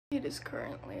It is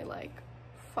currently like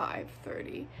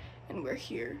 5:30 and we're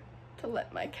here to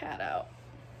let my cat out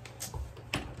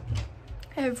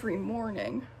every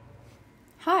morning.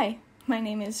 Hi, my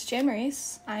name is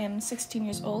Janmariz. I am 16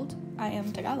 years old. I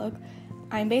am Tagalog.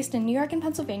 I am based in New York and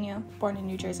Pennsylvania, born in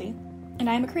New Jersey, and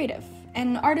I am a creative,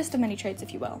 an artist of many trades,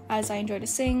 if you will, as I enjoy to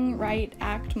sing, write,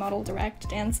 act, model, direct,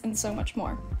 dance, and so much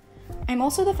more. I'm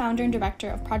also the founder and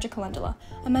director of Project Calendula,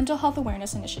 a mental health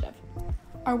awareness initiative.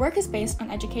 Our work is based on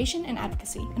education and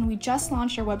advocacy, and we just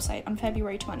launched our website on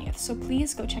February 20th, so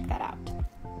please go check that out.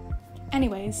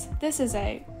 Anyways, this is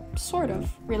a sort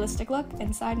of realistic look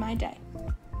inside my day.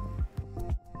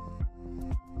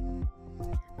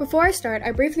 Before I start,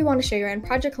 I briefly want to show you around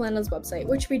Project Calendula's website,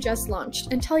 which we just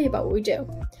launched, and tell you about what we do.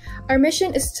 Our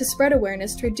mission is to spread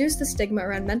awareness to reduce the stigma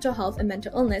around mental health and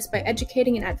mental illness by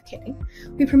educating and advocating.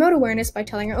 We promote awareness by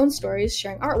telling our own stories,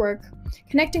 sharing artwork,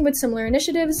 connecting with similar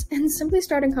initiatives, and simply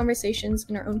starting conversations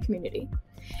in our own community.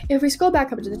 If we scroll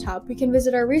back up to the top, we can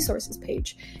visit our resources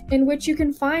page, in which you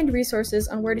can find resources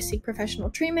on where to seek professional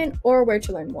treatment or where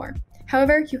to learn more.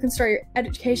 However, you can start your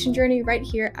education journey right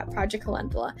here at Project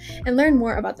Calendula and learn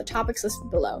more about the topics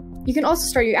listed below. You can also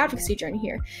start your advocacy journey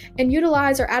here and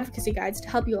utilize our advocacy guides to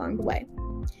help you along the way.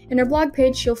 In our blog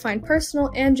page, you'll find personal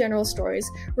and general stories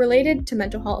related to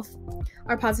mental health,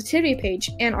 our positivity page,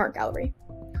 and art gallery.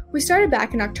 We started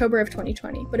back in October of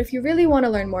 2020, but if you really want to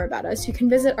learn more about us, you can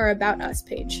visit our About Us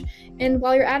page. And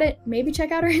while you're at it, maybe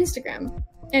check out our Instagram.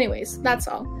 Anyways, that's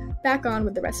all. Back on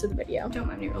with the rest of the video. Don't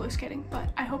mind me roller skating, but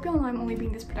I hope y'all know I'm only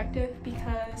being this productive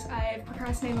because I've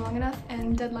procrastinated long enough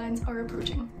and deadlines are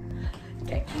approaching.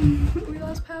 Okay, we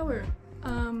lost power.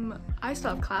 I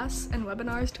still have class and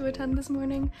webinars to attend this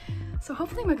morning, so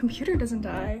hopefully my computer doesn't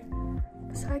die.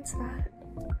 Besides that,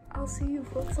 I'll see you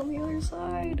folks on the other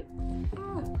side.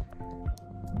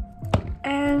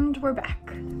 And we're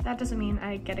back. That doesn't mean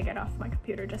I get to get off my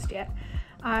computer just yet.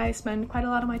 I spend quite a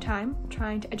lot of my time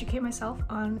trying to educate myself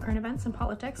on current events and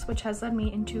politics, which has led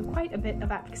me into quite a bit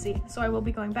of advocacy. So I will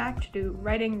be going back to do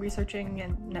writing, researching,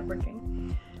 and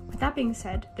networking. With that being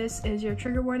said, this is your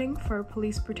trigger warning for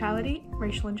police brutality,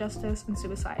 racial injustice, and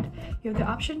suicide. You have the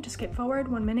option to skip forward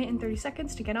 1 minute and 30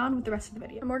 seconds to get on with the rest of the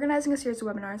video. I'm organizing a series of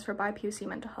webinars for BIPOC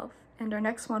mental health, and our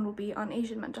next one will be on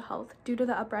Asian mental health due to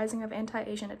the uprising of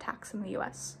anti-Asian attacks in the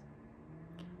US.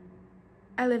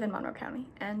 I live in Monroe County,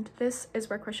 and this is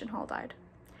where Christian Hall died.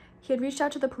 He had reached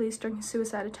out to the police during his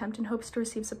suicide attempt in hopes to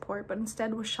receive support, but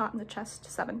instead was shot in the chest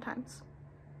 7 times.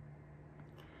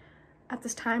 At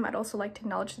this time, I'd also like to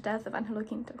acknowledge the death of Angelo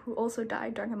Quinto, who also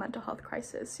died during a mental health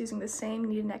crisis using the same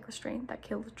NEDA neck restraint that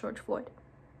killed George Floyd.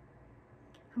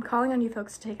 I'm calling on you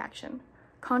folks to take action.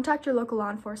 Contact your local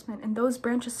law enforcement and those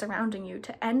branches surrounding you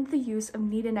to end the use of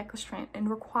NEDA neck restraint and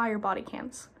require body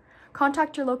cams.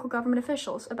 Contact your local government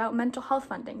officials about mental health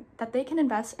funding that they can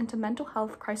invest into mental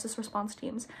health crisis response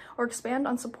teams or expand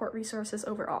on support resources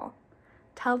overall.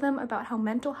 Tell them about how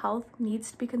mental health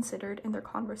needs to be considered in their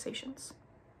conversations.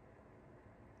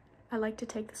 I'd like to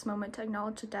take this moment to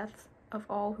acknowledge the death of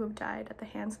all who have died at the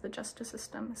hands of the justice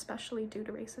system, especially due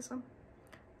to racism.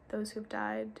 Those who have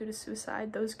died due to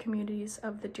suicide, those communities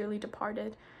of the dearly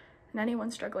departed, and anyone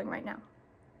struggling right now.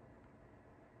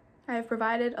 I have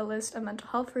provided a list of mental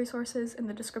health resources in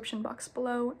the description box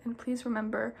below, and please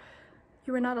remember,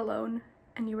 you are not alone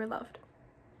and you are loved.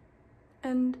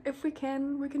 And if we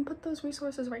can put those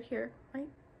resources right here, right?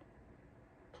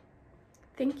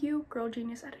 Thank you, Girl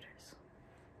Genius editors.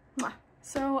 Mwah.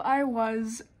 So I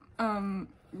was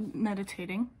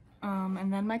meditating,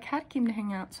 and then my cat came to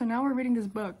hang out, so now we're reading this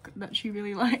book that she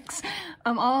really likes.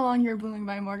 All Along You're Blooming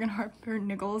by Morgan Harper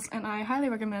Nichols, and I highly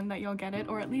recommend that y'all get it,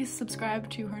 or at least subscribe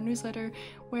to her newsletter,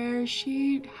 where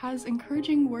she has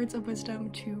encouraging words of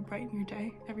wisdom to brighten your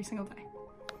day every single day.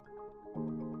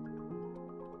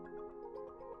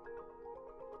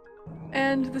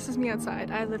 And this is me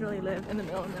outside. I literally live in the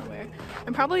middle of nowhere.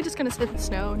 I'm probably just gonna sit in the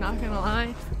snow, not gonna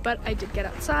lie, but I did get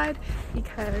outside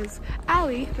because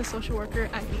Allie, the social worker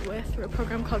I meet with through a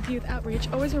program called Youth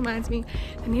Outreach, always reminds me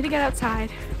I need to get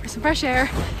outside for some fresh air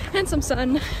and some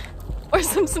sun or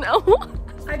some snow.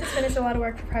 I just finished a lot of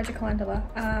work for Project Calendula.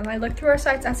 I looked through our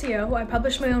site's SEO, I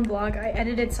published my own blog, I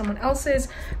edited someone else's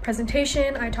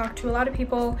presentation, I talked to a lot of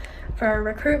people for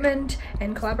recruitment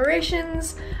and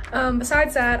collaborations.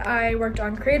 Besides that, I worked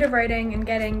on creative writing and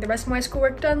getting the rest of my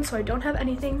schoolwork done, so I don't have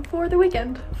anything for the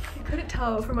weekend. You couldn't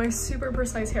tell from my super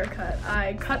precise haircut,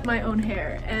 I cut my own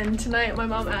hair, and tonight my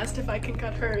mom asked if I can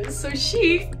cut hers, so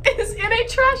she is in a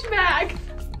trash bag.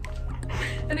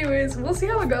 Anyways, we'll see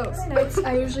how it goes. Nights,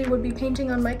 I usually would be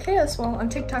painting on my chaos wall on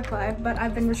TikTok Live, but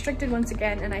I've been restricted once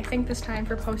again, and I think this time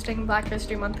for posting Black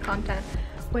History Month content,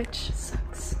 which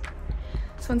sucks.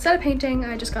 So instead of painting,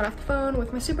 I just got off the phone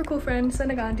with my super cool friend,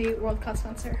 Senegandhi, world-class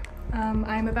sponsor.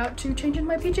 I'm about to change into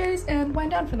my PJs and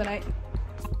wind down for the night.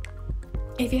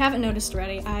 If you haven't noticed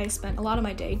already, I spent a lot of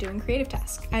my day doing creative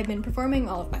tasks. I've been performing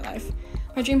all of my life.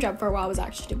 My dream job for a while was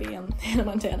actually to be in Hannah,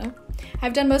 Montana.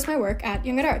 I've done most of my work at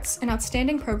Young at Arts, an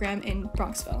outstanding program in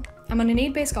Bronxville. I'm on a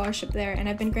need-based scholarship there, and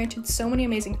I've been granted so many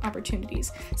amazing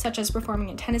opportunities, such as performing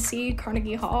in Tennessee,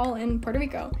 Carnegie Hall, and Puerto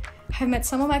Rico. I've met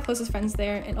some of my closest friends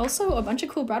there, and also a bunch of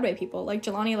cool Broadway people like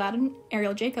Jelani Aladdin,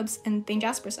 Ariel Jacobs, and Thane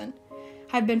Jasperson.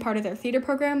 I've been part of their theater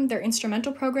program, their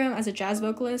instrumental program as a jazz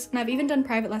vocalist, and I've even done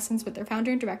private lessons with their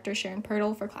founder and director, Sharon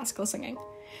Pirtle, for classical singing.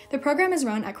 The program is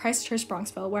run at Christ Church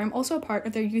Bronxville, where I'm also a part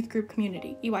of their youth group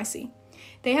community, EYC.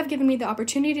 They have given me the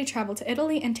opportunity to travel to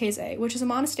Italy and Taizé, which is a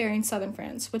monastery in southern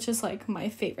France, which is like my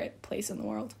favorite place in the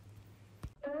world.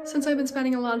 Since I've been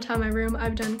spending a lot of time in my room,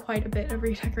 I've done quite a bit of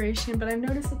redecoration, but I've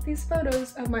noticed that these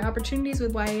photos of my opportunities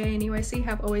with YA and EYC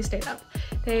have always stayed up.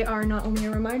 They are not only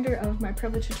a reminder of my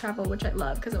privilege to travel, which I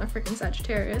love because I'm a freaking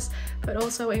Sagittarius, but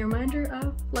also a reminder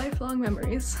of lifelong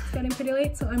memories. It's getting pretty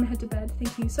late, so I'm gonna head to bed.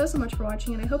 Thank you so much for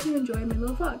watching, and I hope you enjoyed my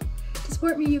little vlog. To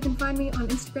support me, you can find me on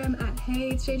Instagram at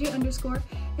 @heyitsjj_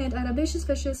 and at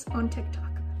Ambititousfishes on TikTok.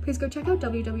 Please go check out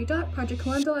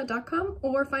www.projectcalendula.com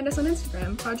or find us on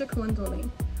Instagram, Project Calendula.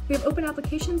 We have open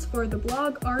applications for the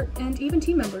blog, art, and even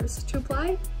team members. To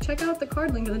apply, check out the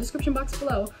card link in the description box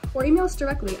below or email us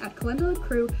directly at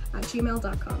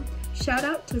calendulacrew@gmail.com. Shout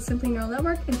out to the Simply Neural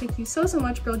Network, and thank you so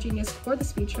much, Girl Genius, for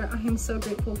this feature. I am so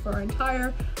grateful for our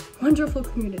entire wonderful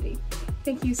community.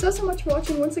 Thank you so much for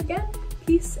watching once again.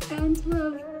 Peace and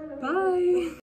love. Bye!